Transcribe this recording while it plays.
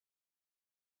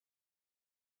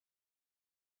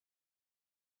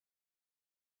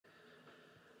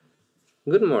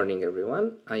Good morning,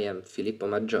 everyone. I am Filippo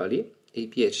Maggioli, a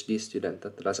PhD student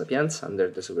at La Sapienza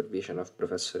under the supervision of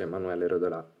Professor Emanuele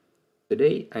Rodolà.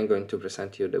 Today, I'm going to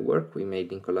present you the work we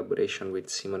made in collaboration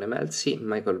with Simone Melzi,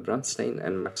 Michael Bronstein,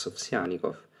 and Max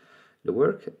Ovsianikov. The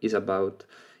work is about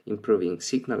improving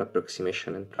signal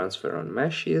approximation and transfer on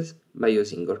meshes by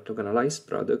using orthogonalized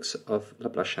products of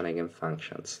Laplacian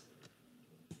eigenfunctions.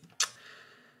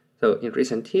 So, in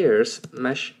recent years,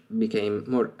 mesh became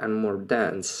more and more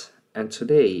dense, and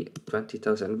today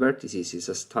 20,000 vertices is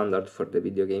a standard for the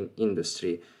video game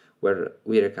industry, where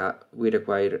we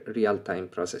require real-time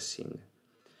processing.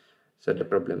 So the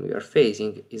problem we are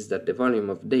facing is that the volume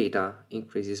of data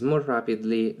increases more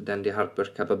rapidly than the hardware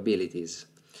capabilities,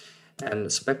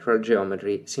 and spectral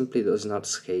geometry simply does not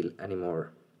scale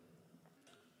anymore.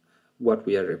 What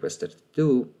we are requested to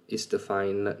do is to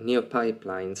find new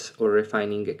pipelines or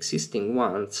refining existing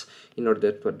ones in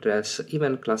order to address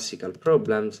even classical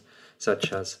problems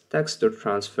such as texture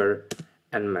transfer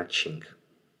and matching.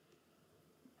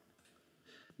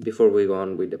 Before we go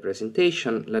on with the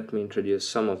presentation, let me introduce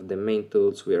some of the main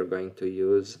tools we are going to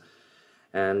use.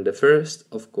 And the first,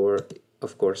 of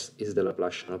course, is the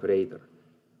Laplacian operator.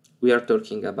 We are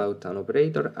talking about an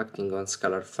operator acting on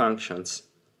scalar functions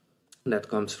that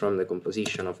comes from the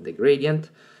composition of the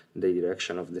gradient, the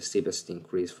direction of the steepest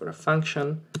increase for a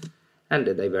function, and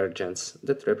the divergence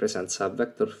that represents a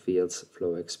vector field's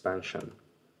flow expansion.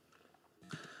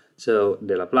 So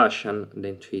the Laplacian, the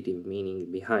intuitive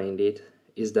meaning behind it,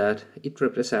 is that it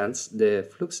represents the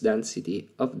flux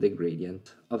density of the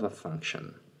gradient of a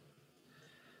function.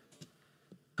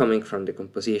 Coming from the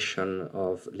composition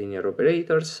of linear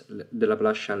operators, the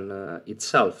Laplacian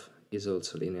itself is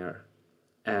also linear.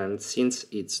 And since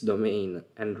its domain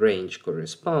and range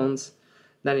corresponds,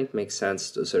 then it makes sense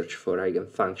to search for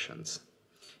eigenfunctions.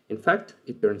 In fact,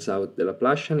 it turns out the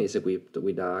Laplacian is equipped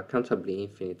with a countably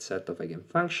infinite set of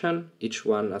eigenfunctions, each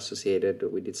one associated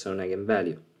with its own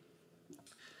eigenvalue.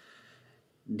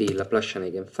 The Laplacian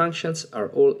eigenfunctions are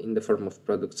all in the form of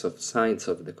products of signs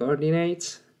of the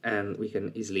coordinates, and we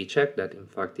can easily check that, in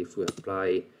fact, if we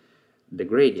apply the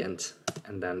gradient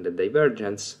and then the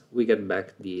divergence, we get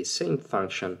back the same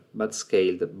function but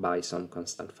scaled by some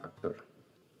constant factor.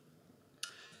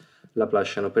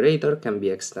 Laplacian operator can be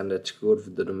extended to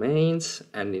curved domains,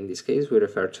 and in this case we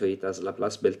refer to it as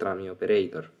Laplace-Beltrami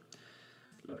operator.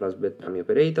 Laplace-Beltrami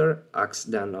operator acts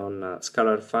then on a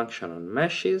scalar function on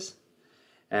meshes,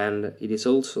 and it is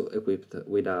also equipped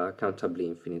with a countably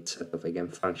infinite set of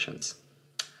eigenfunctions.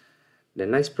 The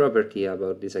nice property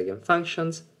about these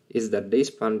eigenfunctions is that they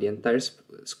span the entire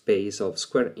space of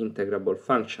square integrable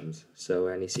functions, so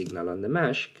any signal on the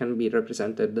mesh can be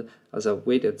represented as a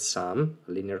weighted sum,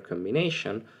 a linear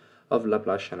combination, of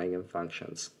Laplacian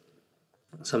eigenfunctions.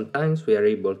 Sometimes we are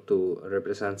able to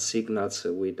represent signals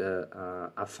with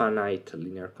a finite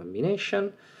linear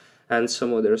combination, and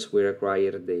some others we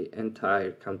require the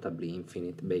entire countably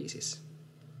infinite basis.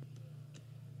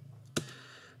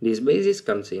 This basis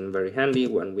comes in very handy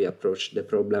when we approach the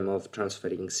problem of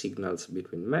transferring signals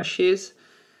between meshes.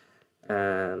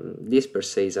 This per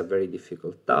se is a very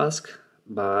difficult task,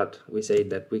 but we say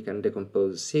that we can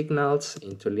decompose signals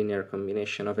into linear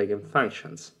combination of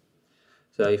eigenfunctions.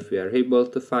 So if we are able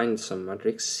to find some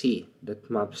matrix C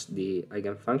that maps the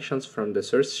eigenfunctions from the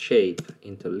source shape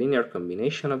into linear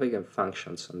combination of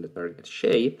eigenfunctions on the target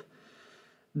shape,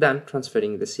 then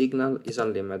transferring the signal is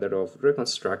only a matter of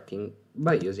reconstructing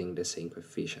by using the same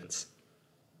coefficients.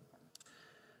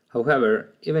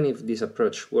 However, even if this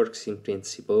approach works in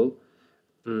principle,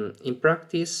 in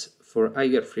practice, for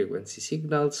higher frequency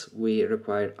signals, we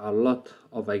require a lot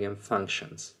of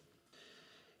eigenfunctions.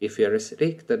 If we are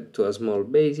restricted to a small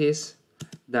basis,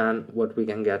 then what we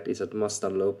can get is at most a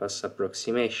low-pass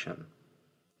approximation.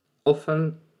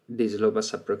 Often, this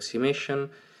low-pass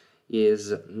approximation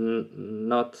is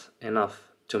not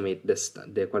enough to meet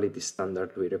the quality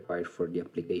standard we require for the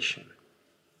application.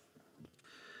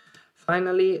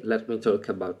 Finally, let me talk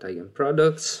about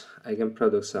eigenproducts.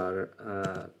 Eigenproducts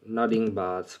are nothing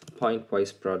but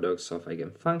pointwise products of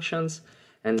eigenfunctions,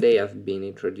 and they have been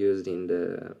introduced in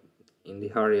the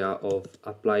area of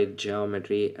applied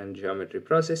geometry and geometry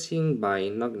processing by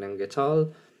Nognan et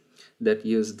al. That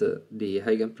used the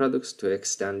eigenproducts to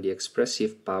extend the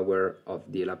expressive power of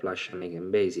the Laplacian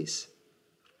eigenbasis.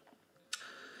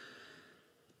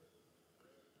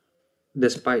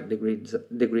 Despite the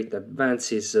great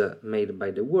advances made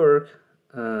by the work,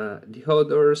 the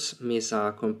authors miss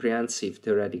a comprehensive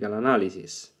theoretical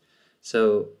analysis.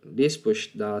 So this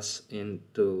pushed us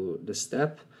into the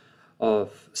step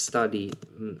of study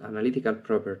analytical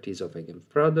properties of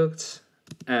eigenproducts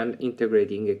and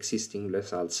integrating existing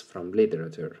results from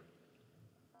literature.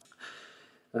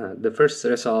 The first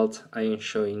result I am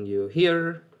showing you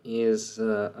here is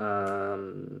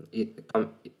it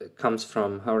comes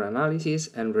from our analysis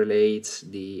and relates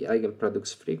the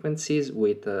eigenproducts frequencies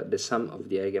with the sum of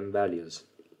the eigenvalues.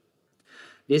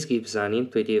 This gives an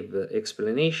intuitive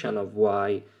explanation of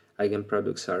why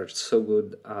eigenproducts are so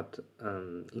good at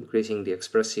increasing the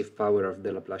expressive power of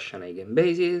the Laplacian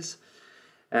eigenbasis,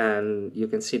 and you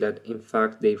can see that in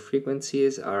fact their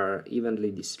frequencies are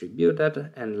evenly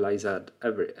distributed and lies at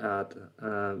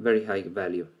a very high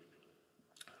value.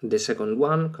 The second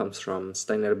one comes from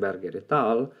Steinerberger et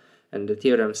al., and the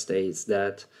theorem states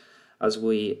that as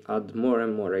we add more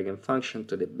and more eigenfunction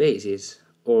to the basis,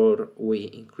 or we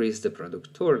increase the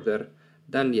product order,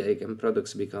 then the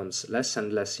eigenproducts becomes less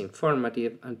and less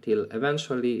informative until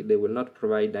eventually they will not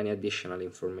provide any additional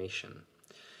information.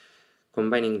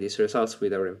 Combining these results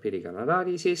with our empirical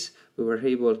analysis, we were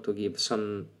able to give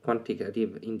some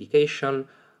quantitative indication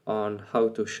on how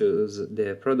to choose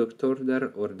the product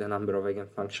order or the number of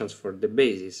eigenfunctions for the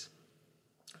basis.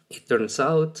 It turns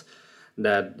out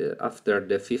that after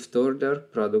the fifth order,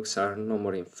 products are no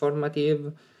more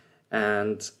informative,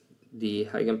 and the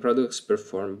eigenproducts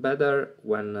perform better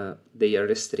when they are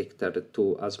restricted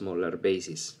to a smaller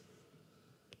basis.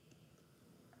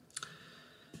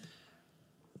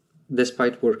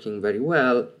 Despite working very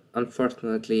well,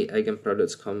 unfortunately,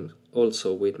 eigenproducts come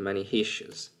also with many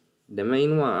issues. The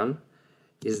main one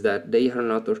is that they are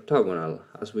not orthogonal,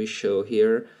 as we show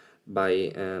here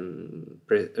by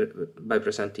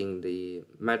presenting the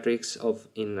matrix of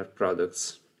inner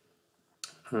products.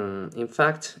 In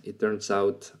fact, it turns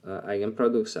out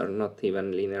eigenproducts are not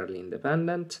even linearly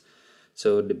independent,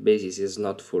 so the basis is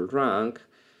not full rank,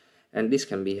 and this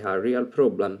can be a real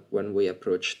problem when we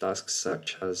approach tasks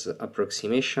such as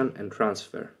approximation and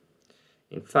transfer.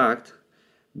 In fact,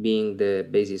 being the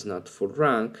basis not full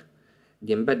rank,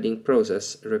 the embedding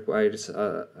process requires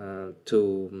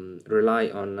to rely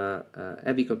on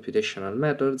heavy computational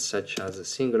methods such as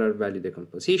singular value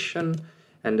decomposition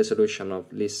and the solution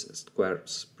of least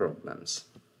squares problems.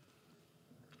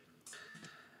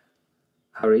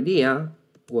 Our idea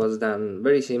was then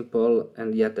very simple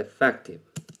and yet effective.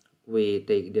 We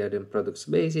take the eigenproducts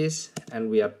basis and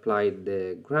we applied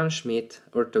the Gram-Schmidt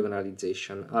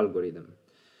orthogonalization algorithm.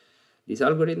 This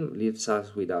algorithm leaves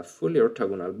us with a fully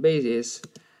orthogonal basis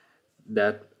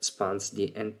that spans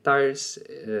the entire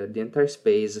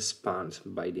space spanned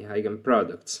by the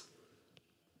eigenproducts.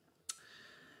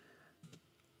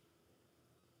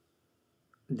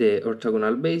 The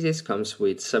orthogonal basis comes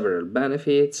with several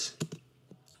benefits.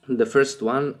 The first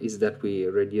one is that we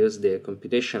reduce the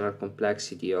computational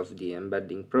complexity of the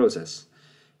embedding process.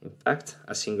 In fact,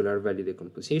 a singular value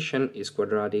decomposition is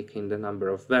quadratic in the number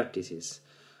of vertices,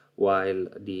 while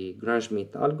the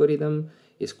Gram-Schmidt algorithm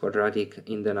is quadratic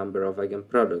in the number of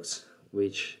eigenproducts,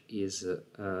 which is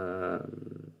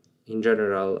in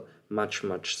general much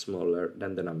smaller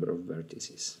than the number of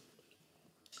vertices.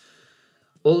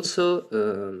 Also,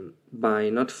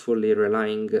 by not fully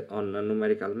relying on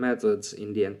numerical methods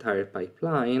in the entire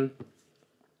pipeline,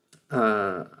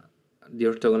 the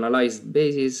orthogonalized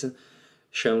basis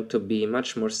shown to be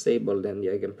much more stable than the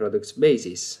eigenproducts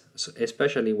basis, so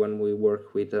especially when we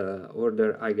work with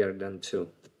order higher than 2.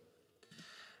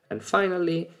 And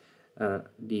finally,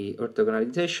 the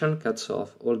orthogonalization cuts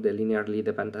off all the linearly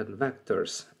dependent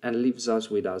vectors and leaves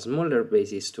us with a smaller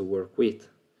basis to work with.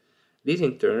 This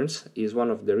in turn is one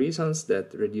of the reasons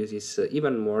that reduces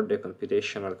even more the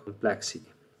computational complexity.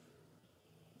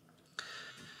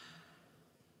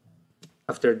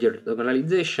 After the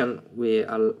orthogonalization, we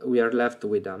are left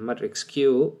with a matrix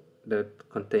Q that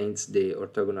contains the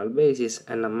orthogonal basis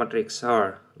and a matrix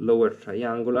R, lower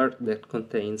triangular, that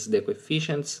contains the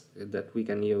coefficients that we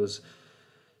can use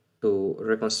to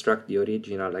reconstruct the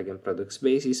original eigenproducts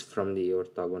basis from the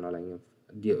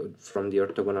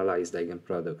orthogonalized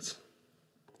eigenproducts.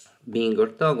 Being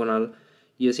orthogonal,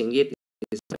 using it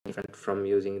is different from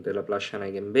using the Laplacian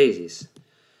eigenbasis.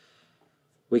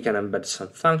 We can embed some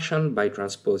function by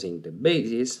transposing the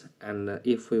basis, and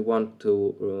if we want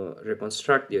to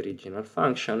reconstruct the original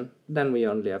function, then we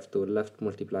only have to left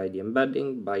multiply the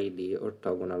embedding by the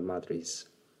orthogonal matrix.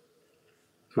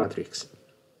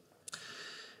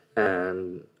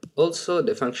 And also,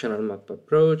 the functional map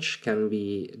approach can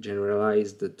be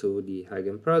generalized to the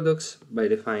eigenproducts by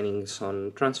defining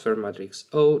some transfer matrix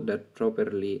O that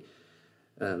properly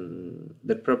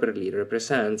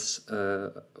represents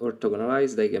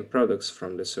orthogonalized eigenproducts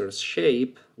from the source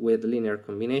shape with linear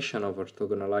combination of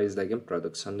orthogonalized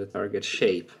eigenproducts on the target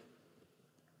shape.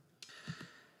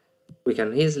 We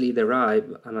can easily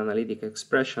derive an analytic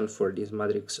expression for this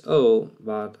matrix O,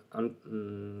 but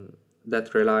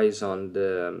that relies on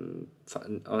the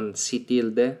on C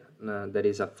tilde, that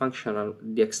is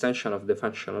the extension of the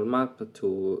functional map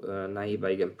to naive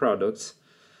eigenproducts.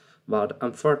 But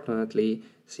unfortunately,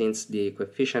 since the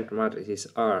coefficient matrices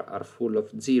R are full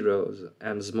of zeros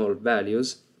and small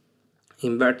values,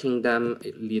 inverting them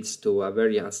leads to a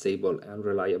very unstable and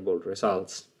reliable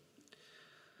results.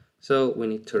 So we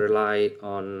need to rely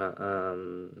on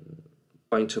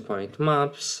point-to-point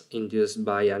maps induced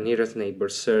by a nearest neighbor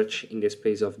search in the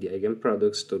space of the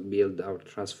eigenproducts to build our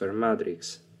transfer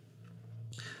matrix.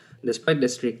 Despite the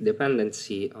strict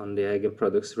dependency on the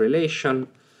eigenproducts relation,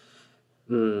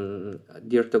 the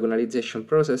orthogonalization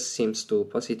process seems to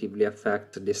positively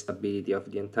affect the stability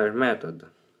of the entire method.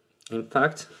 In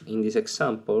fact, in this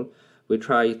example, we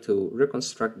try to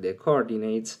reconstruct the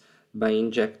coordinates by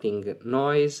injecting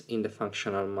noise in the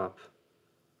functional map.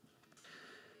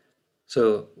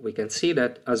 So we can see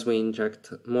that as we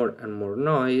inject more and more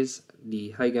noise,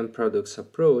 the eigenproducts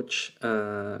approach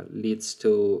leads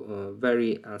to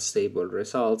very unstable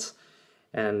results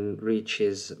and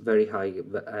reaches very high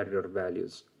error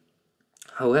values.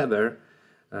 However,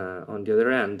 on the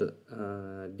other hand,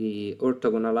 the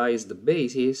orthogonalized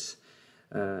basis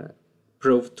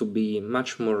proved to be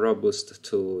much more robust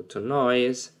to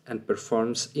noise and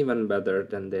performs even better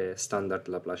than the standard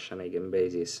Laplacian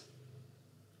eigenbasis.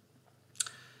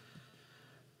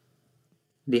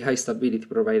 The high stability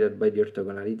provided by the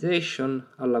orthogonalization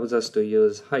allows us to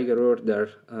use higher order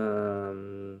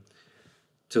in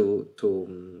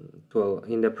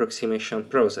the approximation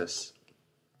process.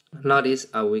 Notice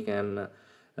how we can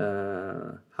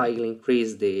highly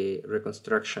increase the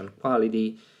reconstruction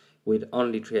quality with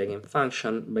only 3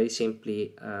 eigenfunctions by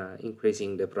simply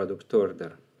increasing the product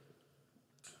order.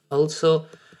 Also,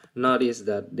 notice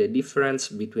that the difference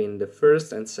between the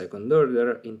first and second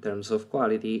order in terms of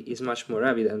quality is much more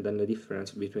evident than the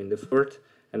difference between the fourth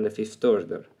and the fifth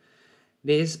order.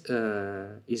 This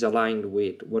is aligned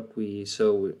with what we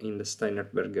saw in the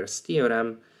Steiner-Berger's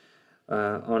theorem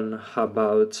on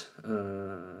about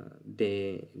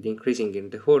the increasing in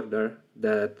the order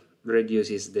that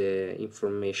reduces the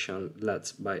information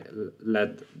led by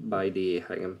the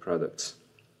eigenproducts.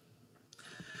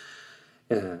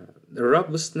 The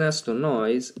robustness to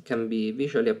noise can be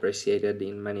visually appreciated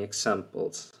in many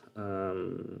examples,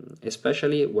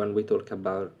 especially when we talk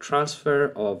about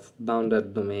transfer of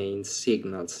bounded domain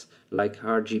signals like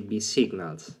RGB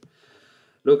signals.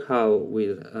 Look how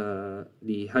with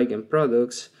the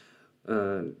eigenproducts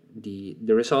the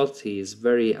result is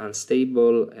very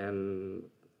unstable and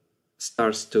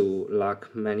starts to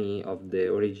lack many of the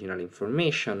original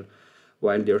information,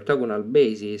 while the orthogonal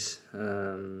basis,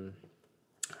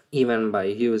 even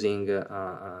by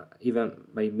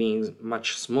being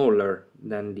much smaller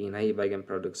than the naive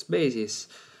eigenproducts basis,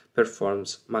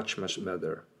 performs much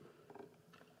better.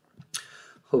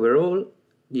 Overall,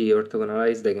 the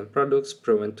orthogonalized eigenproducts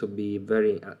proven to be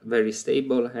very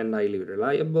stable and highly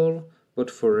reliable, both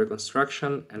for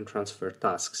reconstruction and transfer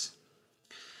tasks.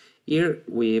 Here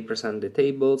we present the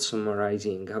table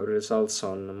summarizing our results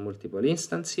on multiple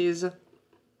instances.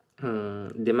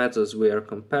 The methods we are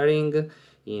comparing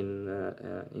in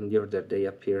the order they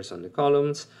appear on the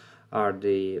columns are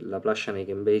the Laplacian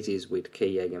eigenbasis with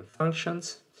k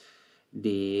eigenfunctions,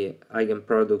 the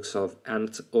eigenproducts of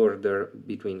nth order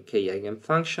between k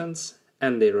eigenfunctions,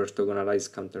 and their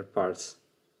orthogonalized counterparts.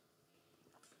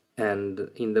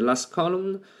 And in the last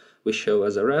column, we show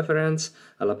as a reference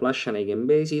a Laplacian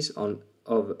eigenbasis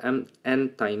of n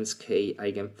times k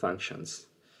eigenfunctions.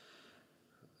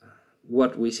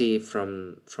 What we see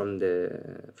from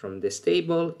this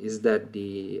table is that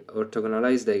the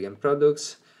orthogonalized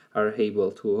eigenproducts are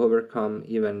able to overcome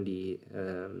even the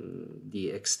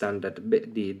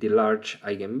large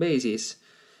eigenbasis,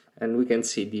 and we can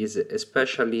see this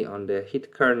especially on the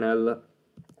hit kernel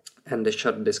and the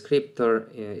shot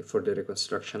descriptor for the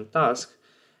reconstruction task,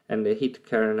 and the hit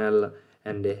kernel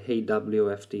and the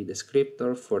AWFT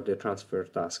descriptor for the transfer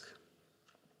task.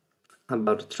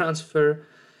 About transfer,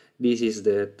 this is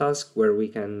the task where we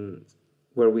can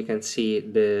see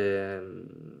the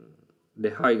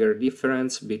higher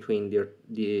difference between the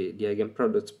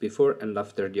eigenproducts before and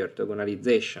after the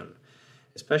orthogonalization.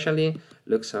 Especially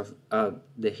looks at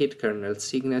the hit kernel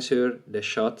signature, the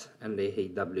shot, and the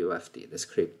AWFT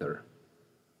descriptor.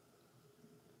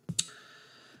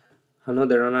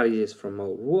 Another analysis from our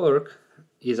work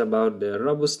is about the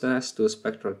robustness to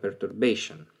spectral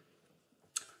perturbation.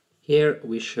 Here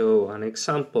we show an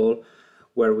example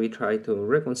where we try to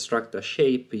reconstruct a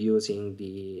shape using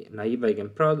the naive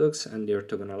eigenproducts and the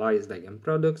orthogonalized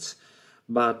eigenproducts,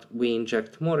 but we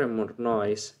inject more and more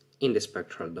noise in the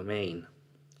spectral domain.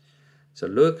 So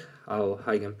look how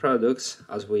eigenproducts,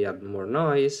 as we add more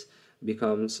noise,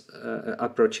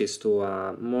 approaches to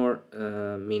a more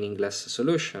meaningless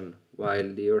solution,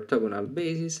 while the orthogonal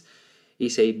basis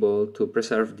is able to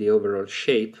preserve the overall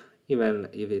shape, even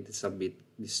if it is a bit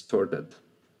distorted.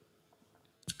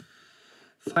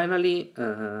 Finally,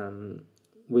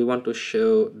 we want to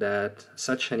show that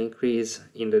such an increase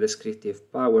in the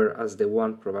descriptive power as the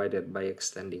one provided by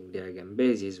extending the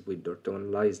eigenbasis with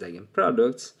orthogonalized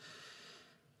eigenproducts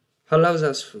allows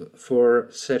us for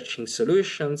searching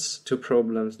solutions to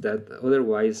problems that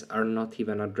otherwise are not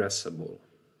even addressable.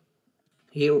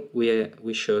 Here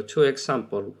we show two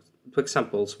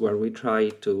examples where we try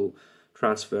to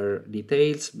transfer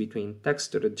details between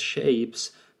textured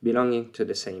shapes belonging to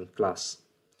the same class.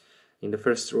 In the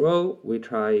first row, we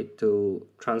try to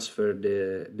transfer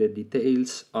the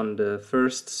details on the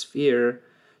first sphere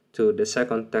to the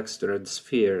second textured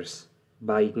spheres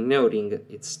by ignoring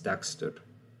its texture.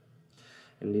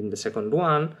 And in the second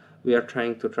one, we are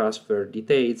trying to transfer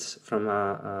details from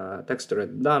a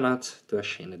textured donut to a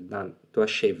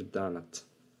shaved donut.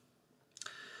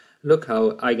 Look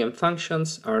how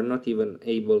eigenfunctions are not even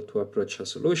able to approach a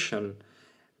solution,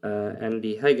 and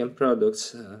the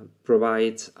eigenproducts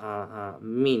provide a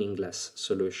meaningless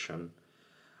solution.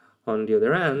 On the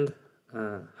other hand,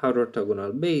 our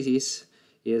orthogonal basis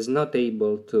is not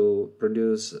able to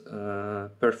produce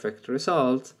perfect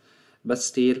results, but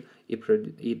still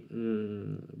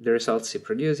the results it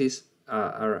produces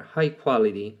are high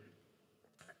quality,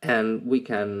 and we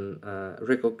can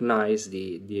recognize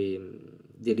the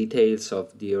details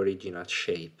of the original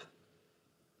shape.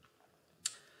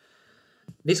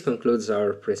 This concludes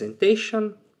our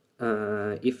presentation.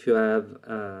 If you have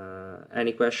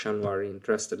any question or are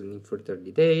interested in further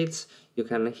details, you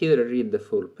can either read the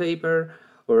full paper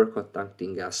or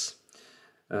contacting us.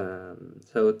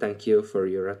 So thank you for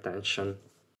your attention.